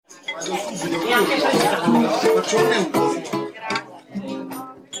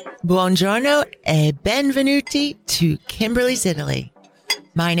Buongiorno e benvenuti to Kimberly's Italy.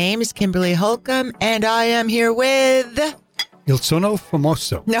 My name is Kimberly Holcomb, and I am here with... Il sono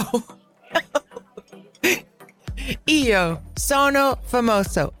famoso. No. Io sono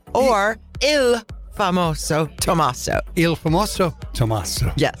famoso, or il famoso Tommaso. Il famoso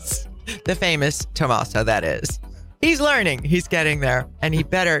Tommaso. Yes, the famous Tommaso, that is. He's learning. He's getting there. And he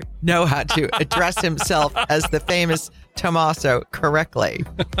better know how to address himself as the famous Tommaso correctly.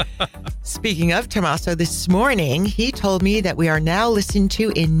 Speaking of Tommaso, this morning, he told me that we are now listened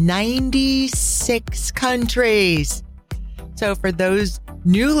to in 96 countries. So for those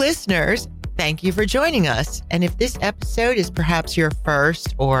new listeners, thank you for joining us. And if this episode is perhaps your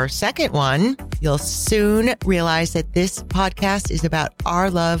first or second one, you'll soon realize that this podcast is about our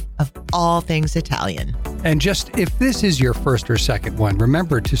love of all things Italian. And just if this is your first or second one,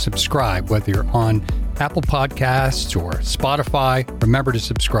 remember to subscribe, whether you're on Apple Podcasts or Spotify. Remember to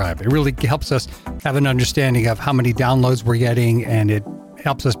subscribe. It really helps us have an understanding of how many downloads we're getting, and it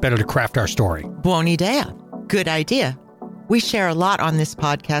helps us better to craft our story. Buona idea. Good idea. We share a lot on this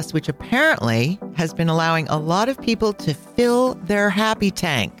podcast, which apparently has been allowing a lot of people to fill their happy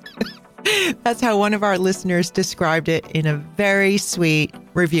tank. That's how one of our listeners described it in a very sweet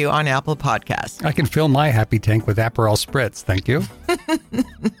review on Apple Podcasts. I can fill my happy tank with Aperol Spritz, thank you.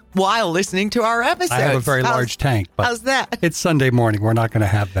 While listening to our episodes. I have a very large tank. But how's that? It's Sunday morning. We're not going to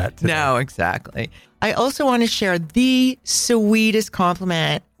have that today. No, exactly. I also want to share the sweetest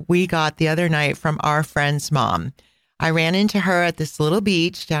compliment we got the other night from our friend's mom. I ran into her at this little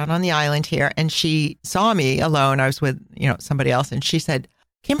beach down on the island here, and she saw me alone. I was with, somebody else, and she said,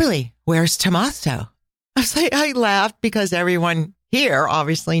 "Kimberly, where's Tommaso?" I laughed because everyone here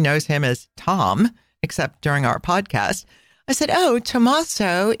obviously knows him as Tom, except during our podcast. I said, "Oh,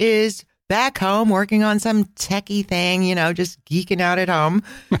 Tommaso is back home working on some techie thing, just geeking out at home,"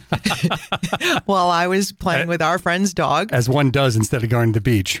 while I was playing with our friend's dog. As one does instead of going to the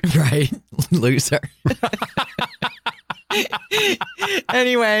beach. Right. Loser.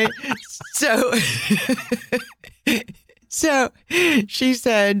 Anyway, so she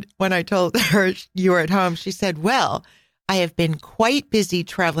said, when I told her you were at home, she said, "Well, I have been quite busy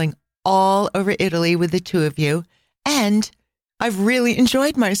traveling all over Italy with the two of you, and I've really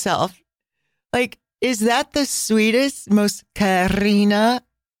enjoyed myself." Like, is that the sweetest, most carina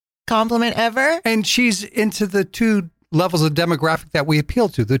compliment ever? And she's into the two levels of demographic that we appeal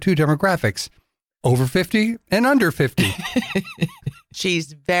to, the two demographics. Over 50 and under 50.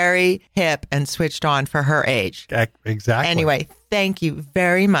 She's very hip and switched on for her age. Exactly. Anyway, thank you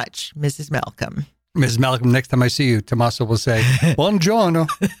very much, Mrs. Malcolm. Mrs. Malcolm, next time I see you, Tommaso will say, "Buongiorno."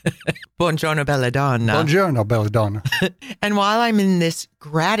 Buongiorno, bella donna. Buongiorno, bella donna. And while I'm in this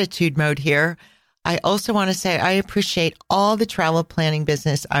gratitude mode here, I also want to say I appreciate all the travel planning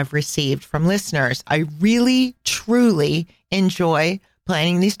business I've received from listeners. I really, truly enjoy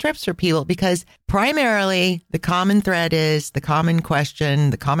planning these trips for people because primarily the common thread is, the common question,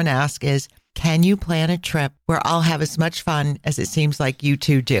 the common ask is, can you plan a trip where I'll have as much fun as it seems like you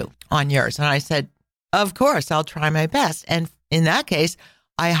two do on yours? And I said, of course, I'll try my best. And in that case,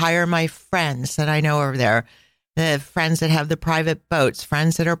 I hire my friends that I know over there, the friends that have the private boats,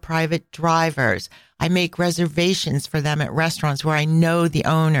 friends that are private drivers. I make reservations for them at restaurants where I know the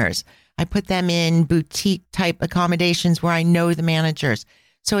owners. I put them in boutique type accommodations where I know the managers.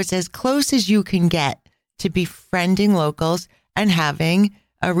 So it's as close as you can get to befriending locals and having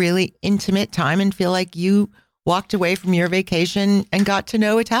a really intimate time and feel like you walked away from your vacation and got to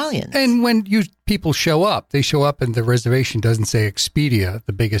know Italians. And when people show up, they show up and the reservation doesn't say Expedia,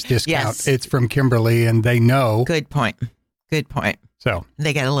 the biggest discount. Yes. It's from Kimberly and they know. Good point. So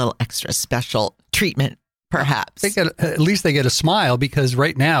they get a little extra special treatment. Perhaps. At least they get a smile because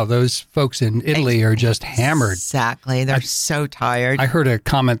right now those folks in Italy are just hammered. Exactly. They're so tired. I heard a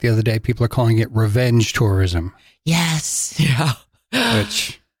comment the other day. People are calling it revenge tourism. Yes. Yeah.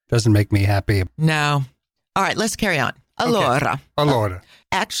 Which doesn't make me happy. No. All right. Let's carry on. Allure. Okay. Allure.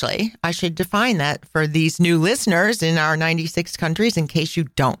 Actually, I should define that for these new listeners in our 96 countries in case you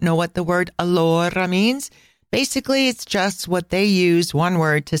don't know what the word allure means. Basically, it's just what they use, one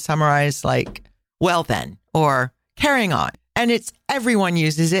word, to summarize like, well then, or carrying on. And everyone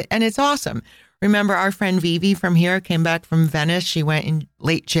uses it and it's awesome. Remember our friend Vivi from here came back from Venice. She went in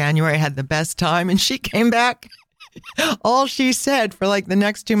late January, had the best time, and she came back. All she said for like the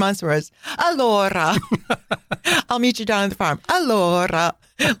next 2 months was, "Allora, I'll meet you down at the farm. Allora,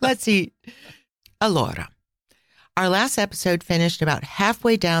 let's eat." Allora. Our last episode finished about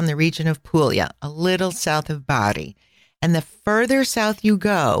halfway down the region of Puglia, a little south of Bari. And the further south you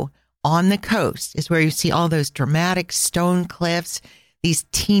go, on the coast is where you see all those dramatic stone cliffs, these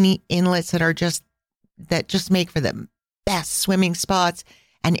teeny inlets that just make for the best swimming spots,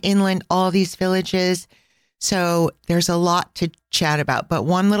 and inland, all these villages. So there's a lot to chat about. But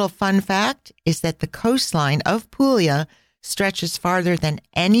one little fun fact is that the coastline of Puglia stretches farther than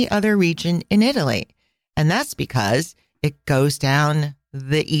any other region in Italy. And that's because it goes down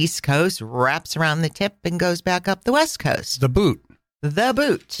the east coast, wraps around the tip, and goes back up the west coast. The boot.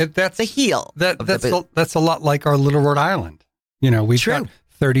 That's the heel. That's a lot like our little Rhode Island. We've got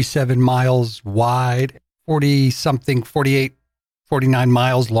 37 miles wide, 40-something, 48, 49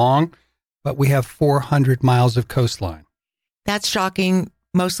 miles long, but we have 400 miles of coastline. That's shocking.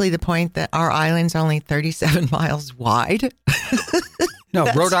 Mostly the point that our island's only 37 miles wide. No,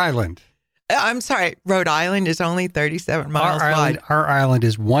 Rhode Island. I'm sorry. Rhode Island is only 37 miles wide. Our island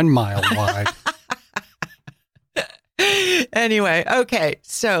is 1 mile wide. Anyway, okay.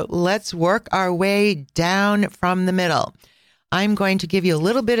 So let's work our way down from the middle. I'm going to give you a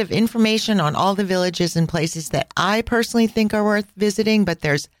little bit of information on all the villages and places that I personally think are worth visiting, but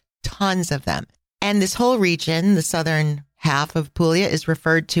there's tons of them. And this whole region, the southern half of Puglia, is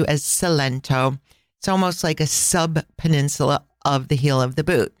referred to as Salento. It's almost like a sub-peninsula of the heel of the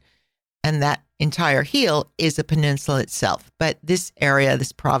boot. And that entire heel is a peninsula itself. But this area,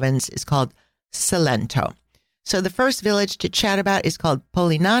 this province, is called Salento. So the first village to chat about is called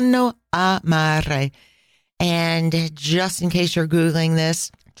Polignano a Mare. And just in case you're Googling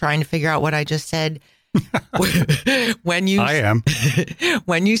this, trying to figure out what I just said, when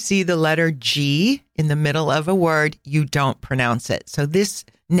you see the letter G in the middle of a word, you don't pronounce it. So this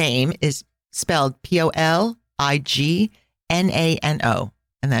name is spelled Polignano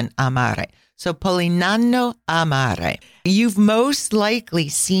and then Amare. So Polignano a Mare. You've most likely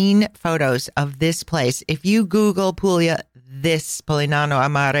seen photos of this place. If you Google Puglia, this Polignano a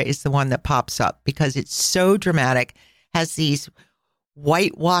Mare is the one that pops up because it's so dramatic, has these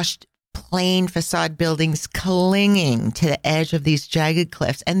whitewashed plain facade buildings clinging to the edge of these jagged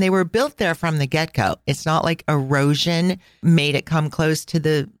cliffs. And they were built there from the get-go. It's not like erosion made it come close to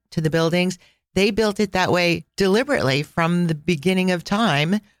the buildings. They built it that way deliberately from the beginning of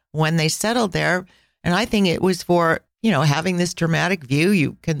time when they settled there. And I think it was for, having this dramatic view.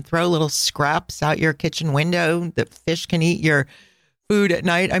 You can throw little scraps out your kitchen window. The fish can eat your food at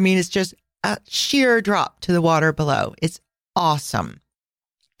night. I mean, it's just a sheer drop to the water below. It's awesome.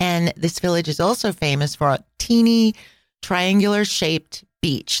 And this village is also famous for a teeny triangular shaped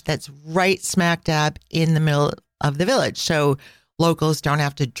beach that's right smack dab in the middle of the village. So locals don't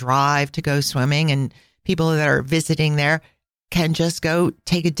have to drive to go swimming, and people that are visiting there can just go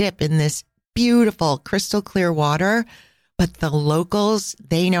take a dip in this beautiful crystal clear water. But the locals,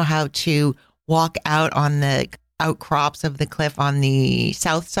 they know how to walk out on the outcrops of the cliff on the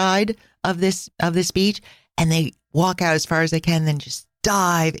south side of this beach, and they walk out as far as they can, then just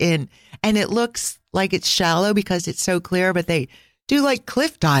dive in. And it looks like it's shallow because it's so clear, but they do like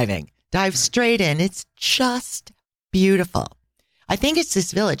cliff diving, dive straight in. It's just beautiful. I think it's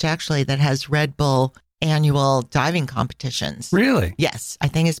this village actually that has Red Bull annual diving competitions. Really? Yes. I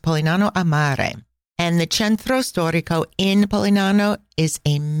think it's Polignano a Mare. And the Centro Storico in Polignano is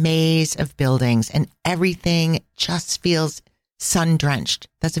a maze of buildings, and everything just feels sun-drenched.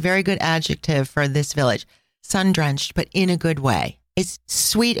 That's a very good adjective for this village. Sun-drenched, but in a good way. It's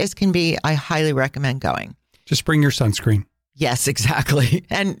sweet as can be. I highly recommend going. Just bring your sunscreen. Yes, exactly.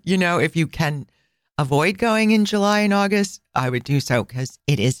 And, if you can avoid going in July and August, I would do so because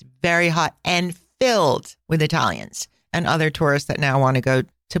it is very hot and filled with Italians and other tourists that now want to go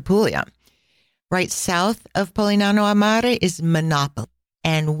to Puglia. Right south of Polignano a Mare is Monopoli.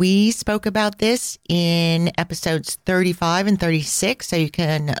 And we spoke about this in episodes 35 and 36. So you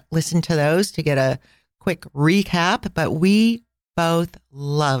can listen to those to get a quick recap. But we both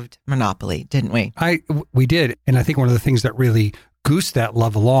loved Monopoli, didn't we? We did. And I think one of the things that really goosed that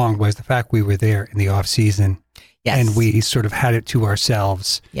love along was the fact we were there in the off season. Yes. And we sort of had it to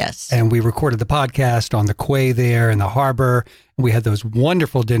ourselves. Yes. And we recorded the podcast on the quay there in the harbor. And we had those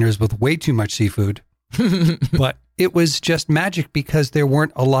wonderful dinners with way too much seafood. But it was just magic because there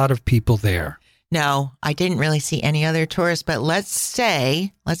weren't a lot of people there. No, I didn't really see any other tourists. But let's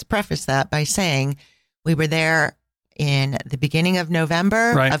preface that by saying we were there in the beginning of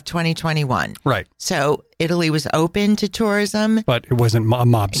November of 2021. Right. So Italy was open to tourism. But it wasn't a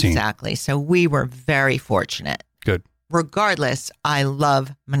mob scene. Exactly. So we were very fortunate. Good. Regardless, I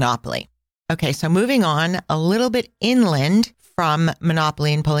love Monopoli. Okay, so moving on, a little bit inland from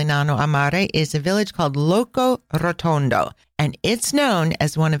Monopoli in Polignano a Mare is a village called Loco Rotondo. And it's known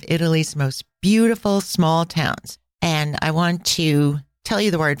as one of Italy's most beautiful small towns. And I want to tell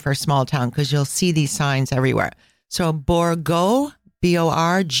you the word for a small town because you'll see these signs everywhere. So Borgo,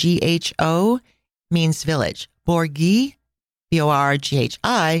 Borgho, means village. Borghi,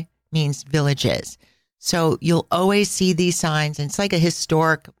 Borghi, means villages. So you'll always see these signs, and it's like a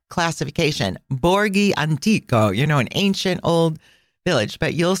historic classification. Borghi antico, an ancient old village.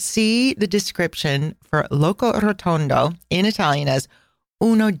 But you'll see the description for Loco Rotondo in Italian as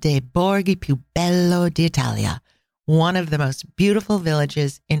uno dei borghi più bello d'Italia, one of the most beautiful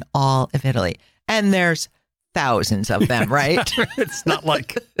villages in all of Italy. And there's thousands of them, right? It's not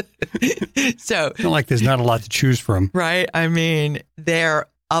like so. It's not like there's not a lot to choose from, right? I mean, there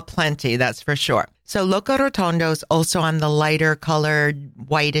are plenty, that's for sure. So Loco Rotondo is also on the lighter colored,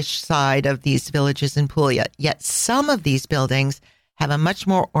 whitish side of these villages in Puglia. Yet some of these buildings have a much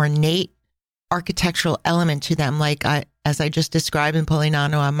more ornate architectural element to them. Like as I just described in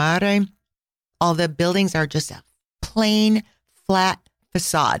Polignano a Mare, all the buildings are just a plain, flat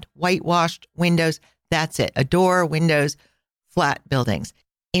facade, whitewashed windows. That's it. A door, windows, flat buildings.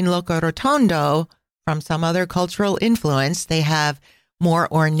 In Loco Rotondo, from some other cultural influence, they have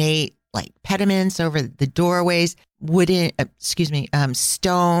more ornate, like pediments over the doorways,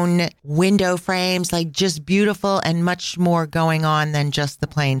 stone window frames, like just beautiful and much more going on than just the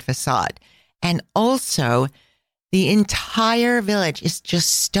plain facade. And also, the entire village is just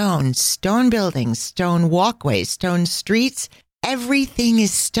stone buildings, stone walkways, stone streets. Everything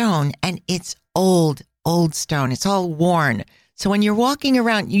is stone, and it's old stone. It's all worn. So when you're walking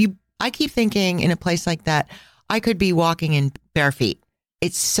around, I keep thinking in a place like that, I could be walking in bare feet.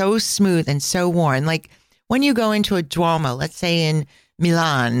 It's so smooth and so worn. Like when you go into a Duomo, let's say in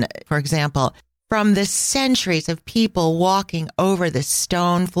Milan, for example, from the centuries of people walking over the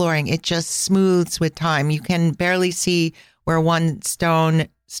stone flooring, it just smooths with time. You can barely see where one stone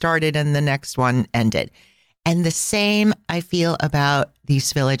started and the next one ended. And the same I feel about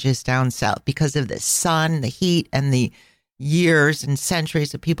these villages down south because of the sun, the heat, and the years and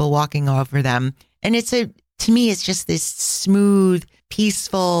centuries of people walking over them. And to me, it's just this smooth,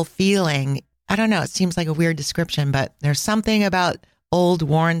 peaceful feeling. I don't know. It seems like a weird description, but there's something about old,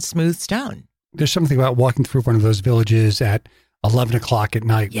 worn, smooth stone. There's something about walking through one of those villages at 11 o'clock at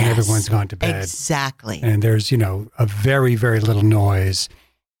night when everyone's gone to bed. Exactly. And there's, a very, very little noise.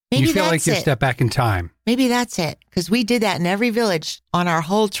 Maybe you feel that's like you it. step back in time. Maybe that's it. Because we did that in every village on our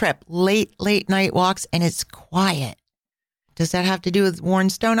whole trip, late night walks, and it's quiet. Does that have to do with worn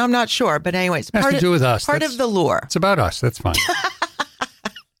stone? I'm not sure. But anyways, it has to do with us. Part of the lure. It's about us. That's fine.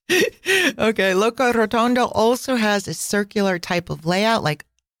 Okay. Loco Rotondo also has a circular type of layout like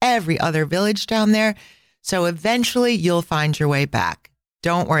every other village down there. So eventually you'll find your way back.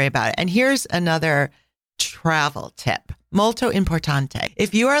 Don't worry about it. And here's another travel tip. Molto importante.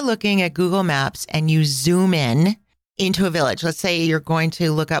 If you are looking at Google Maps and you zoom in into a village, let's say you're going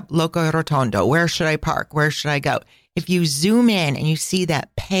to look up Loco Rotondo. Where should I park? Where should I go? If you zoom in and you see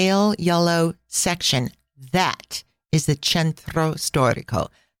that pale yellow section, that is the Centro Storico.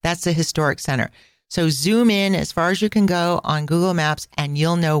 That's the historic center. So zoom in as far as you can go on Google Maps and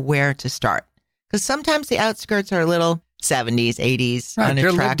you'll know where to start. Because sometimes the outskirts are a little 70s, 80s, right,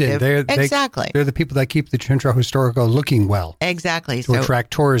 unattractive. They're lived in. Exactly. They're the people that keep the Centro Storico looking well. Exactly. To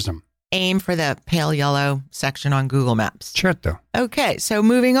attract tourism. Aim for the pale yellow section on Google Maps. Certo. Okay, so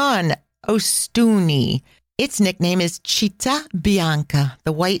moving on. Ostuni. Its nickname is Città Bianca,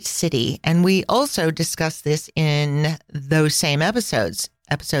 the White City. And we also discussed this in those same episodes,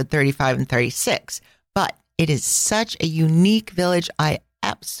 episode 35 and 36. But it is such a unique village. I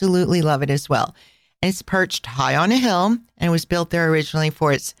absolutely love it as well. And it's perched high on a hill, and it was built there originally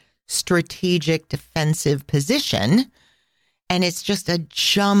for its strategic defensive position. And it's just a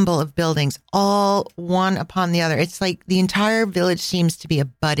jumble of buildings, all one upon the other. It's like the entire village seems to be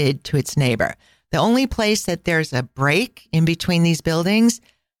abutted to its neighbor. The only place that there's a break in between these buildings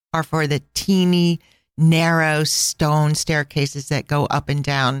are for the teeny, narrow stone staircases that go up and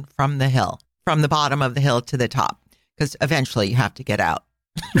down from the hill, from the bottom of the hill to the top, because eventually you have to get out,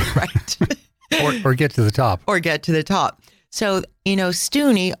 right? or get to the top. Or get to the top. So,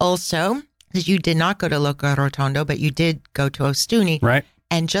 Ostuni also, because you did not go to Loco Rotondo, but you did go to Ostuni. Right.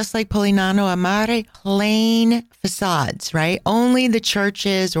 And just like Polignano a Mare, plain facades, right? Only the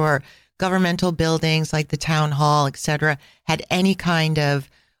churches or governmental buildings like the town hall, etc., had any kind of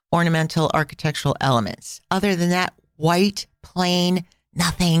ornamental architectural elements. Other than that, white, plain,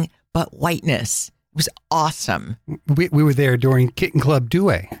 nothing but whiteness. It was awesome. We were there during Kitten Club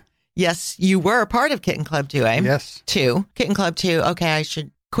Due. Yes, you were a part of Kitten Club Due. Yes. 2. Kitten Club 2. Okay, I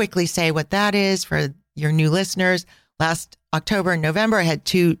should quickly say what that is for your new listeners. Last October and November, I had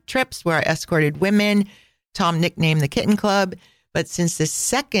 2 trips where I escorted women. Tom nicknamed the Kitten Club But since the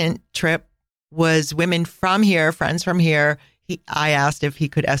second trip was women from here, friends from here, I asked if he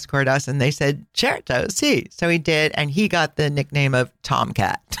could escort us, and they said, certo, sì. So he did, and he got the nickname of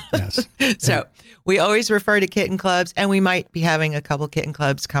Tomcat. Yes. So we always refer to kitten clubs, and we might be having a couple kitten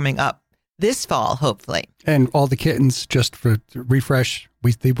clubs coming up this fall, hopefully. And all the kittens, just for to refresh,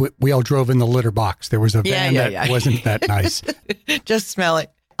 we all drove in the litter box. There was a van that wasn't that nice. Just smell it.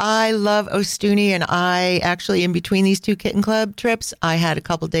 I love Ostuni, and I actually, in between these two kitten club trips, I had a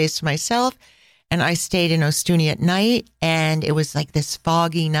couple days to myself, and I stayed in Ostuni at night, and it was like this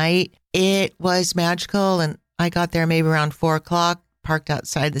foggy night. It was magical, and I got there maybe around 4:00, parked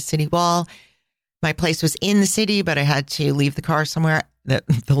outside the city wall. My place was in the city, but I had to leave the car somewhere, the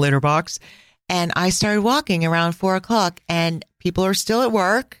litter box, and I started walking around 4:00, and people are still at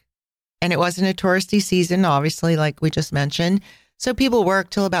work, and it wasn't a touristy season, obviously, like we just mentioned. So people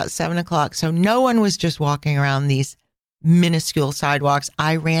work till about 7:00. So no one was just walking around these minuscule sidewalks.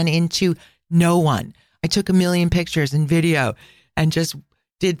 I ran into no one. I took a million pictures and video and just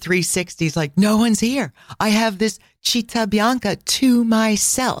did 360s like, no one's here. I have this Città Bianca to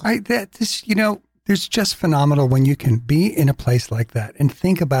myself. There's just phenomenal when you can be in a place like that and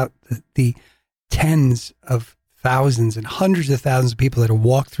think about the tens of thousands and hundreds of thousands of people that have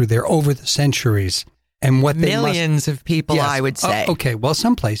walked through there over the centuries. And what millions of people, yes. I would say. Okay, well,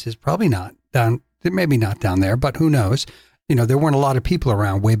 some places probably not down, maybe not down there, but who knows? There weren't a lot of people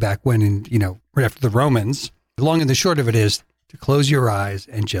around way back when, and right after the Romans. The long and the short of it is to close your eyes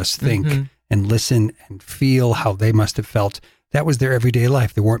and just think and listen and feel how they must have felt. That was their everyday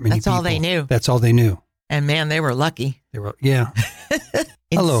life. There weren't many people. That's all they knew. That's all they knew. And man, they were lucky. They were, yeah.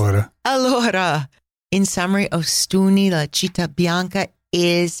 Allora. In summary, Ostuni, la Città Bianca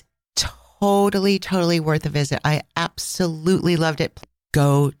is totally worth a visit. I absolutely loved it.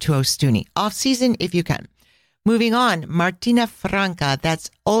 Go to Ostuni. Off season if you can. Moving on, Martina Franca. That's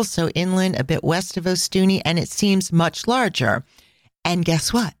also inland, a bit west of Ostuni, and it seems much larger. And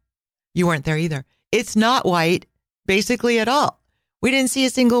guess what? You weren't there either. It's not white, basically at all. We didn't see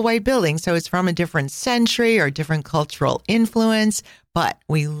a single white building, so it's from a different century or different cultural influence, but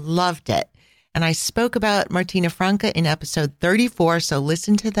we loved it. And I spoke about Martina Franca in episode 34, so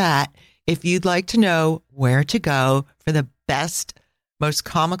listen to that if you'd like to know where to go for the best, most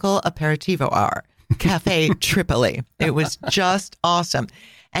comical aperitivo hour, Cafe Tripoli. It was just awesome.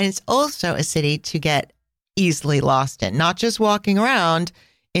 And it's also a city to get easily lost in, not just walking around.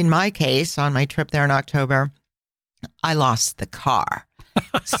 In my case, on my trip there in October, I lost the car.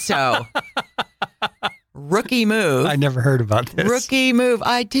 So, rookie move. I never heard about this. Rookie move.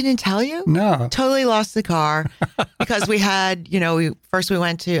 I didn't tell you? No. Totally lost the car because we had, first we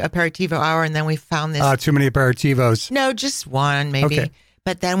went to aperitivo hour and then we found this. Too many aperitivos. No, just one maybe. Okay.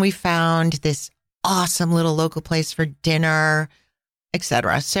 But then we found this awesome little local place for dinner,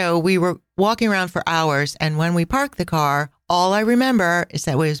 etc. So we were walking around for hours, and when we parked the car, all I remember is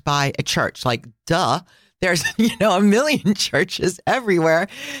that it was by a church. Like, duh. There's, a million churches everywhere.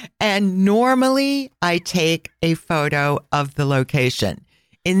 And normally I take a photo of the location.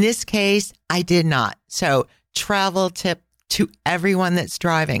 In this case, I did not. So travel tip to everyone that's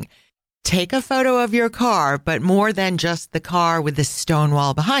driving. Take a photo of your car, but more than just the car with the stone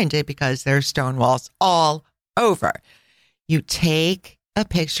wall behind it, because there's stone walls all over. You take a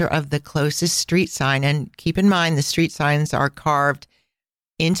picture of the closest street sign, and keep in mind the street signs are carved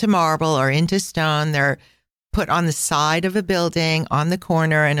into marble or into stone. They're put on the side of a building on the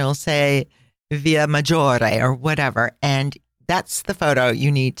corner, and it'll say Via Maggiore or whatever. And that's the photo you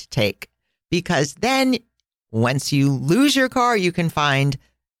need to take, because then once you lose your car, you can find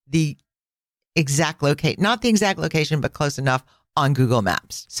the exact location, not the exact location, but close enough on Google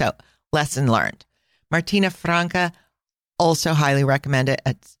Maps. So lesson learned. Martina Franca, also highly recommend it.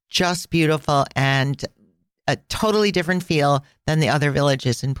 It's just beautiful and a totally different feel than the other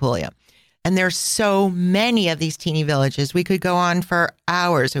villages in Puglia. And there's so many of these teeny villages. We could go on for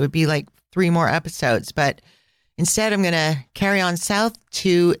hours. It would be like 3 more episodes. But instead, I'm going to carry on south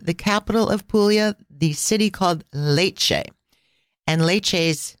to the capital of Puglia, the city called Lecce. And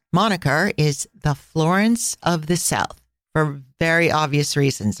Lecce's moniker is the Florence of the South for very obvious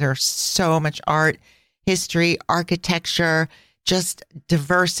reasons. There's so much art, history, architecture, just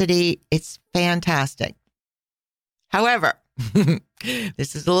diversity. It's fantastic. However,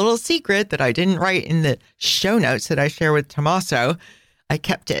 this is a little secret that I didn't write in the show notes that I share with Tommaso. I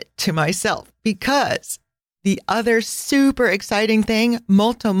kept it to myself because the other super exciting thing,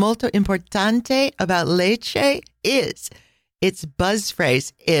 molto importante about Lecce is its buzz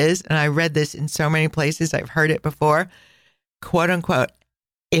phrase is, and I read this in so many places, I've heard it before, quote unquote,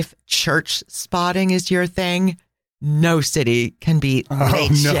 if church spotting is your thing, no city can beat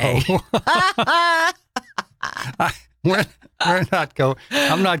Lecce. No. We're not going.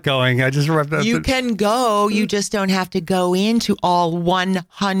 I'm not going. I just You can go. You just don't have to go into all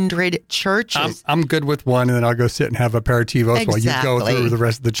 100 churches. I'm good with one, and then I'll go sit and have aperitivos while you go through the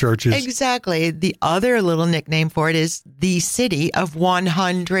rest of the churches. Exactly. The other little nickname for it is the city of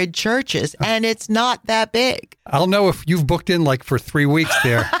 100 churches, and it's not that big. I'll know if you've booked in like for 3 weeks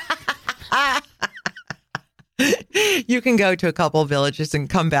there. You can go to a couple villages and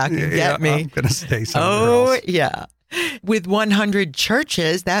come back and get me. I'm going to stay somewhere else. Yeah. With 100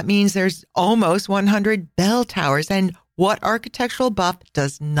 churches, that means there's almost 100 bell towers. And what architectural buff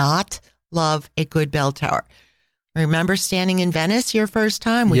does not love a good bell tower? Remember standing in Venice your first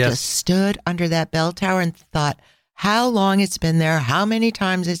time? We just stood under that bell tower and thought how long it's been there, how many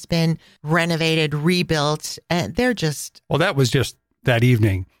times it's been renovated, rebuilt. And they're just... Well, that was just that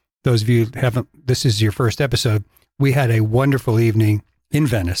evening. Those of you who haven't, this is your first episode. We had a wonderful evening in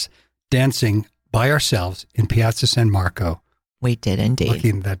Venice, dancing by ourselves in Piazza San Marco. We did indeed.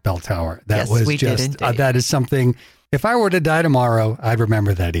 Looking at that bell tower. That was we just, did that is something, if I were to die tomorrow, I'd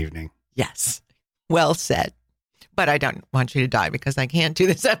remember that evening. Yes. Well said. But I don't want you to die because I can't do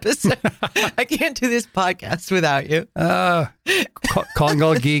this episode. I can't do this podcast without you. Calling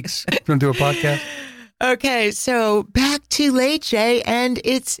all geeks. You want to do a podcast? Okay. So back to Lecce and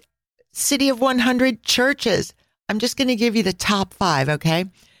its city of 100 churches. I'm just going to give you the top 5, okay?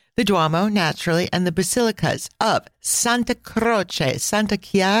 The Duomo, naturally, and the basilicas of Santa Croce, Santa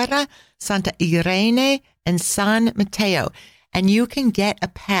Chiara, Santa Irene, and San Matteo. And you can get a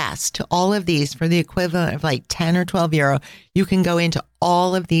pass to all of these for the equivalent of like 10 or 12 euro. You can go into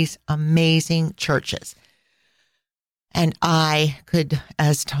all of these amazing churches. And I could,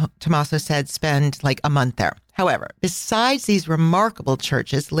 as Tommaso said, spend like a month there. However, besides these remarkable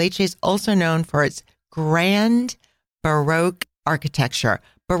churches, Lecce is also known for its grand Baroque architecture.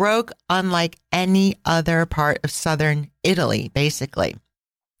 Baroque, unlike any other part of southern Italy, basically.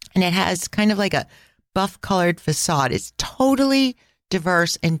 And it has kind of like a buff-colored facade. It's totally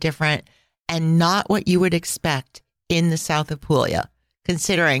diverse and different and not what you would expect in the south of Puglia,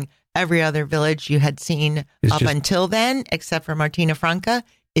 considering every other village you had seen until then, except for Martina Franca,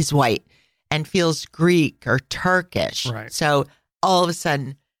 is white and feels Greek or Turkish. Right. So all of a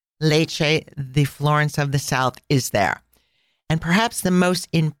sudden, Lecce, the Florence of the South, is there. And perhaps the most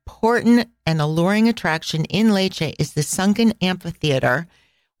important and alluring attraction in Lecce is the sunken amphitheater,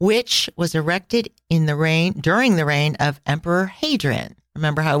 which was erected during the reign of Emperor Hadrian.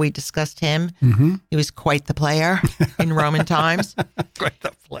 Remember how we discussed him? Mm-hmm. He was quite the player in Roman times. Quite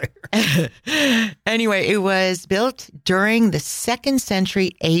the player. Anyway, it was built during the 2nd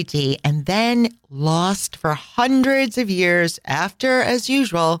century AD and then lost for hundreds of years after, as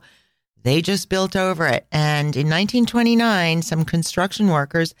usual, they just built over it. And in 1929, some construction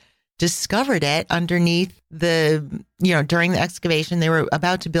workers discovered it underneath during the excavation. They were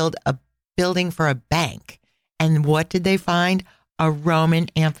about to build a building for a bank. And what did they find? A Roman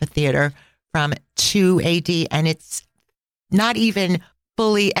amphitheater from 2 AD. And it's not even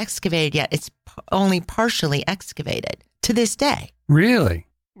fully excavated yet. It's only partially excavated to this day. Really?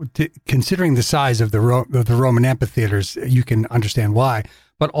 Considering the size of the Roman amphitheaters, you can understand why.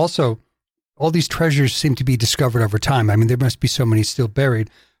 But also, all these treasures seem to be discovered over time. I mean, there must be so many still buried.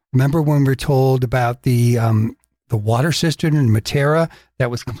 Remember when we were told about the water cistern in Matera that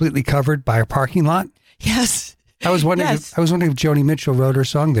was completely covered by a parking lot? Yes. I was wondering. Yes. I was wondering if Joni Mitchell wrote her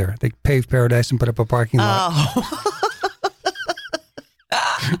song there. They paved paradise and put up a parking lot. Oh.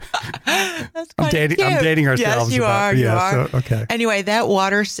 That's I'm dating ourselves. Yes, you are. You are. So, okay. Anyway, that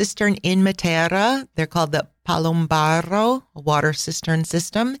water cistern in Matera, they're called the Palombaro water cistern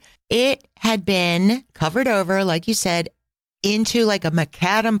system. It had been covered over, like you said, into like a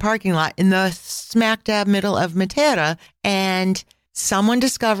macadam parking lot in the smack dab middle of Matera. And someone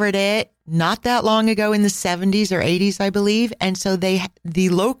discovered it not that long ago in the 70s or 80s, I believe. And so the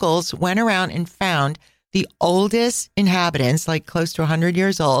locals went around and found the oldest inhabitants, like close to 100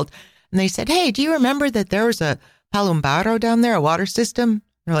 years old. And they said, hey, do you remember that there was a Palombaro down there, a water system?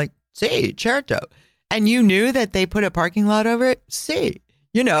 They're like, sì, certo. And you knew that they put a parking lot over it? Sì.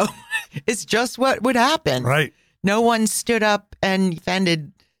 It's just what would happen. Right. No one stood up and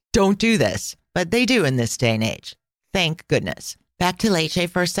defended, don't do this. But they do in this day and age. Thank goodness. Back to Lecce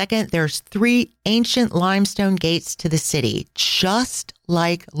for a second. There's 3 ancient limestone gates to the city, just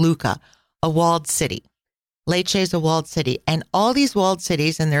like Lucca, a walled city. Lecce is a walled city. And all these walled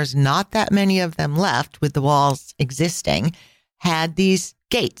cities, and there's not that many of them left with the walls existing, had these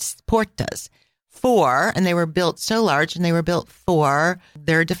gates, portas, for, and they were built so large, and they were built for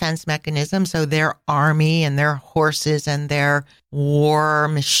their defense mechanism. So their army and their horses and their war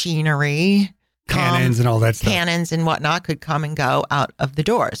machinery, Cannons and all that stuff. Cannons and whatnot could come and go out of the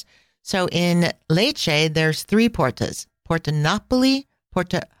doors. So in Lecce, there's 3 portas: Porta Napoli,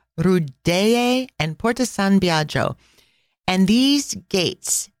 Porta Rudeye, and Porta San Biagio. And these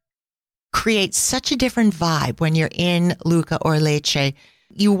gates create such a different vibe when you're in Lucca or Lecce.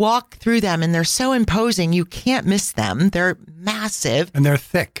 You walk through them and they're so imposing, you can't miss them. They're massive. And they're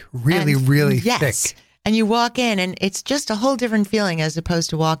thick, really thick. And you walk in and it's just a whole different feeling as opposed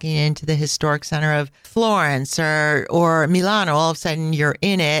to walking into the historic center of Florence or Milano. All of a sudden you're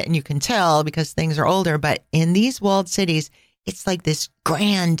in it and you can tell because things are older. But in these walled cities, it's like this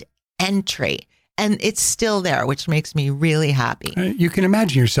grand entry. And it's still there, which makes me really happy. You can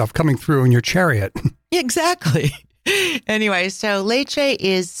imagine yourself coming through in your chariot. Exactly. Anyway, so Lecce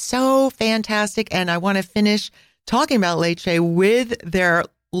is so fantastic. And I want to finish talking about Lecce with their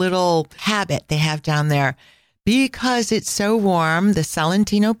little habit they have down there. Because it's so warm, the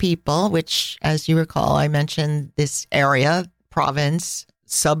Salentino people, which, as you recall, I mentioned this area, province,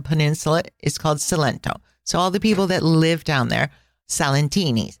 sub-peninsula, is called Salento. So all the people that live down there,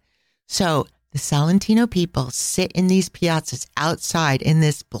 Salentinis. So the Salentino people sit in these piazzas outside in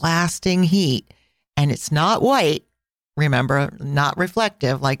this blasting heat, and it's not white, remember, not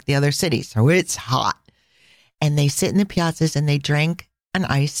reflective like the other cities. So it's hot. And they sit in the piazzas and they drink an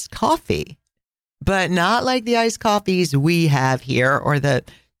iced coffee, but not like the iced coffees we have here or the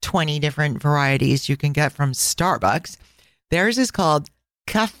 20 different varieties you can get from Starbucks. Theirs is called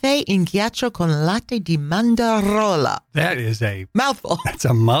Caffè in ghiaccio con latte di mandarola. That is a mouthful. That's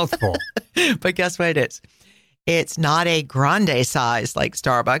a mouthful. But guess what it is? It's not a grande size like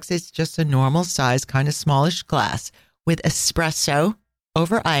Starbucks. It's just a normal size, kind of smallish glass with espresso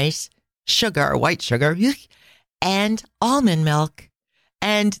over ice, sugar, white sugar, and almond milk.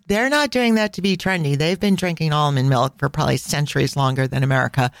 And they're not doing that to be trendy. They've been drinking almond milk for probably centuries longer than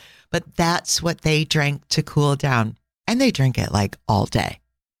America. But that's what they drink to cool down. And they drink it like all day.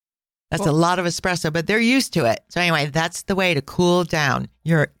 That's a lot of espresso, but they're used to it. So anyway, that's the way to cool down.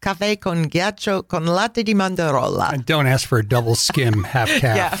 Your caffè con ghiaccio con latte di mandarola. And don't ask for a double skim half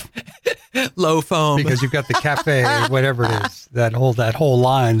calf. Yeah. Low foam. Because you've got the cafe, whatever it is, that whole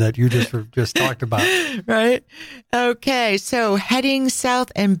line that you just talked about. Right. Okay. So heading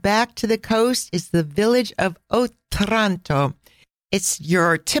south and back to the coast is the village of Otranto. It's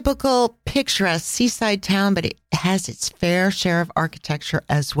your typical picturesque seaside town, but it has its fair share of architecture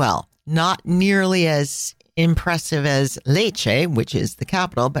as well. Not nearly as impressive as Lecce, which is the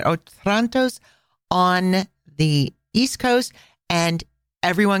capital, but Otranto's on the East Coast, and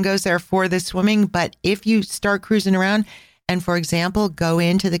everyone goes there for the swimming. But if you start cruising around and, for example, go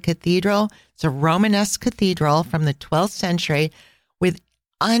into the cathedral, it's a Romanesque cathedral from the 12th century with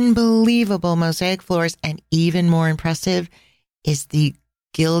unbelievable mosaic floors, and even more impressive is the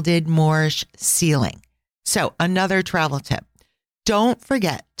gilded Moorish ceiling. So another travel tip. Don't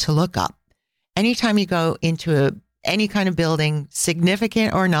forget to look up. Anytime you go into any kind of building,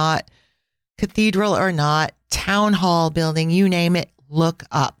 significant or not, cathedral or not, town hall building, you name it, look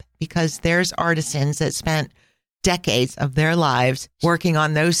up, because there's artisans that spent decades of their lives working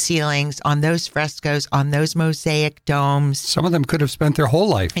on those ceilings, on those frescoes, on those mosaic domes. Some of them could have spent their whole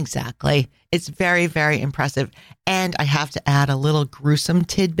life. Exactly. It's very, very impressive. And I have to add a little gruesome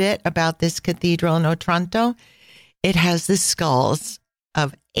tidbit about this cathedral in Otranto. It has the skulls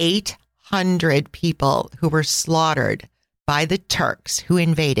of 800 people who were slaughtered by the Turks who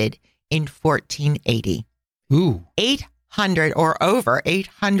invaded in 1480. Ooh. 800 or over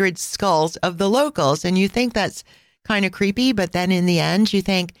 800 skulls of the locals. And you think that's kind of creepy, but then in the end, you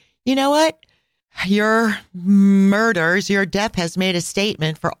think, you know what? Your murders, your death has made a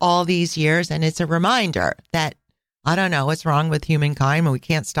statement for all these years. And it's a reminder that, I don't know what's wrong with humankind, and we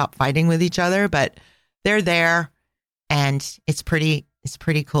can't stop fighting with each other, but they're there. And it's pretty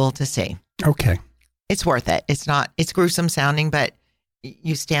cool to see. Okay. It's worth it. It's gruesome sounding, but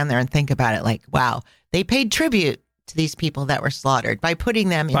you stand there and think about it like, wow, they paid tribute to these people that were slaughtered by putting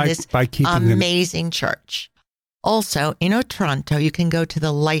them in this amazing church. Also, in Otranto, you can go to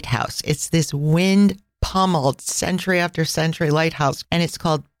the lighthouse. It's this wind-pummeled century after century lighthouse, and it's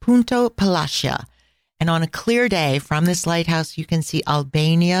called Punto Palatia. And on a clear day from this lighthouse, you can see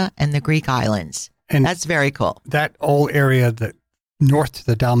Albania and the Greek islands. And that's very cool. That whole area, the north to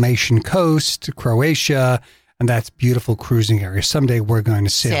the Dalmatian coast, Croatia, and that's beautiful cruising area. Someday we're going to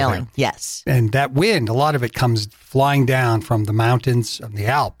sail there. Yes. And that wind, a lot of it comes flying down from the mountains of the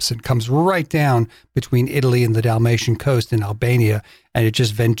Alps and comes right down between Italy and the Dalmatian coast in Albania. And it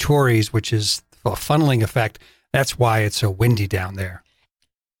just Venturis, which is funneling effect. That's why it's so windy down there.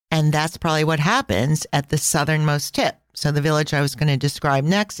 And that's probably what happens at the southernmost tip. So the village I was going to describe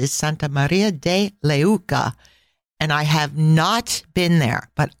next is Santa Maria de Leuca. And I have not been there,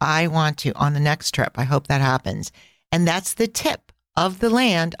 but I want to on the next trip. I hope that happens. And that's the tip of the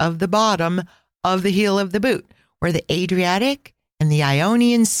land, of the bottom of the heel of the boot, where the Adriatic and the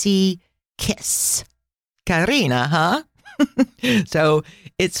Ionian Sea kiss. Carina, huh? So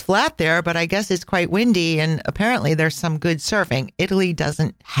it's flat there, but I guess it's quite windy, and apparently there's some good surfing. Italy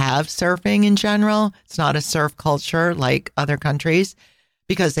doesn't have surfing in general. It's not a surf culture like other countries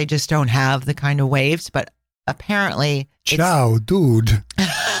because they just don't have the kind of waves, but apparently Ciao, dude.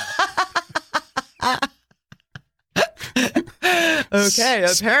 Okay,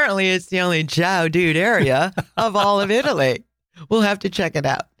 apparently it's the only ciao, dude area of all of Italy. We'll have to check it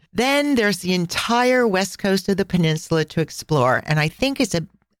out. Then there's the entire west coast of the peninsula to explore, and I think it's a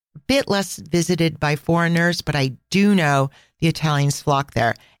bit less visited by foreigners, but I do know the Italians flock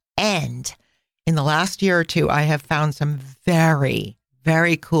there. And in the last year or two, I have found some very,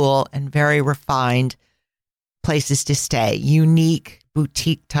 very cool and very refined places to stay, unique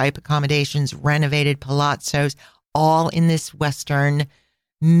boutique type accommodations, renovated palazzos, all in this western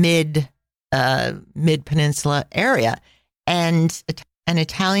mid peninsula area. And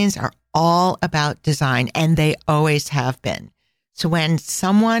Italians are all about design, and they always have been. So when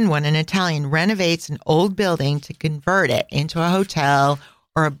an Italian renovates an old building to convert it into a hotel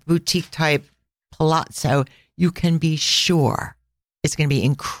or a boutique type palazzo, you can be sure it's going to be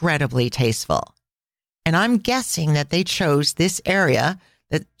incredibly tasteful. And I'm guessing that they chose this area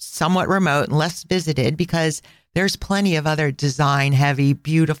that's somewhat remote and less visited because there's plenty of other design-heavy,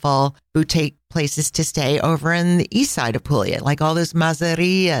 beautiful boutique places to stay over in the east side of Puglia, like all those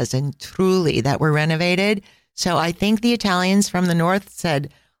mazzerias and trulli that were renovated. So I think the Italians from the north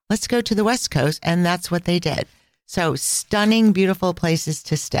said, let's go to the west coast, and that's what they did. So stunning, beautiful places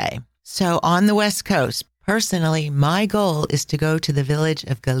to stay. So on the west coast, personally, my goal is to go to the village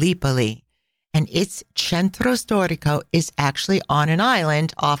of Gallipoli, and its centro storico is actually on an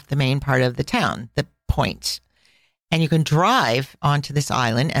island off the main part of the town, the point. And you can drive onto this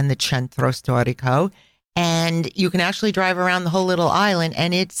island and the centro storico, and you can actually drive around the whole little island,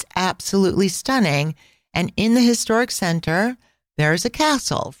 and it's absolutely stunning. And in the historic center, there's a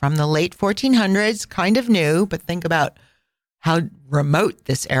castle from the late 1400s, kind of new, but think about how remote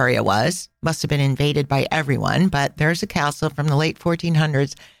this area was. Must have been invaded by everyone, but there's a castle from the late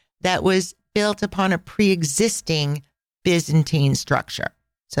 1400s that was built upon a pre-existing Byzantine structure.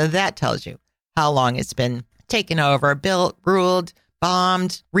 So that tells you how long it's been taken over, built, ruled,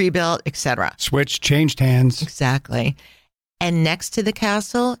 bombed, rebuilt, etc. Switched, changed hands. Exactly. And next to the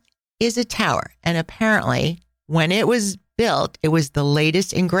castle is a tower. And apparently, when it was built, it was the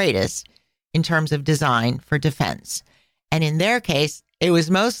latest and greatest in terms of design for defense. And in their case, it was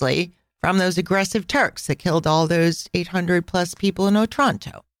mostly from those aggressive Turks that killed all those 800 plus people in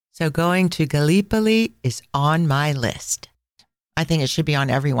Otranto. So going to Gallipoli is on my list. I think it should be on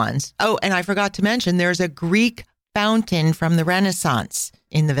everyone's. Oh, and I forgot to mention, there's a Greek fountain from the Renaissance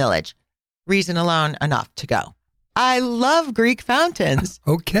in the village. Reason alone enough to go. I love Greek fountains.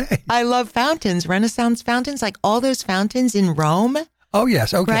 Okay. I love fountains, Renaissance fountains, like all those fountains in Rome. Oh,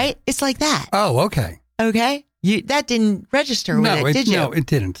 yes. Okay. Right? It's like that. Oh, okay. Okay. That didn't register with it, did you? No, it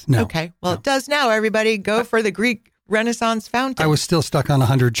didn't. No. Okay. Well, It does now. Everybody go for the Greek Renaissance fountain. I was still stuck on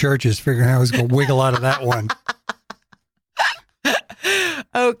 100 churches, figuring I was going to wiggle out of that one.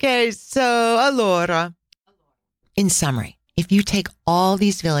 Okay, so Allure. In summary, if you take all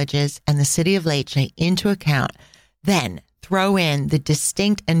these villages and the city of Lecce into account, then throw in the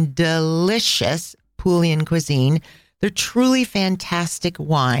distinct and delicious Puglian cuisine, the truly fantastic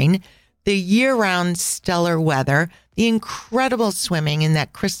wine, the year-round stellar weather, the incredible swimming in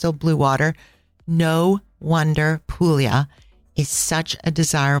that crystal blue water, no wonder Puglia is such a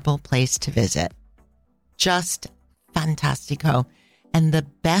desirable place to visit. Just fantastico. And the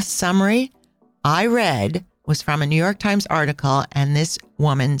best summary I read was from a New York Times article, and this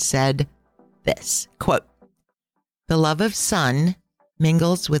woman said this, quote, "The love of sun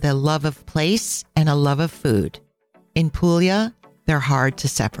mingles with a love of place and a love of food. In Puglia, they're hard to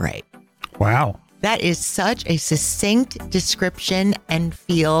separate." Wow. That is such a succinct description and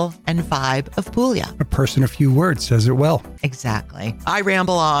feel and vibe of Puglia. A person, a few words says it well. Exactly. I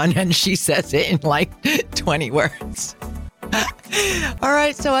ramble on and she says it in like 20 words. All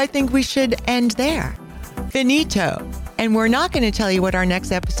right, so I think we should end there. Finito. And we're not going to tell you what our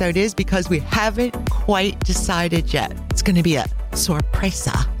next episode is because we haven't quite decided yet. It's going to be a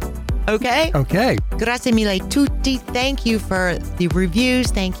sorpresa. Okay? Okay. Grazie mille tutti. Thank you for the reviews.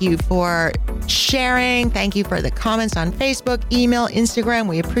 Thank you for sharing. Thank you for the comments on Facebook, email, Instagram.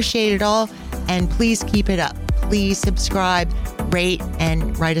 We appreciate it all. And please keep it up. Please subscribe, rate,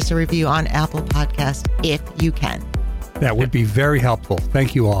 and write us a review on Apple Podcasts if you can. That would be very helpful.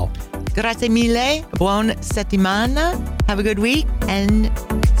 Thank you all. Grazie mille. Buon settimana. Have a good week and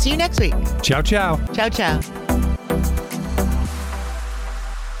see you next week. Ciao, ciao. Ciao, ciao.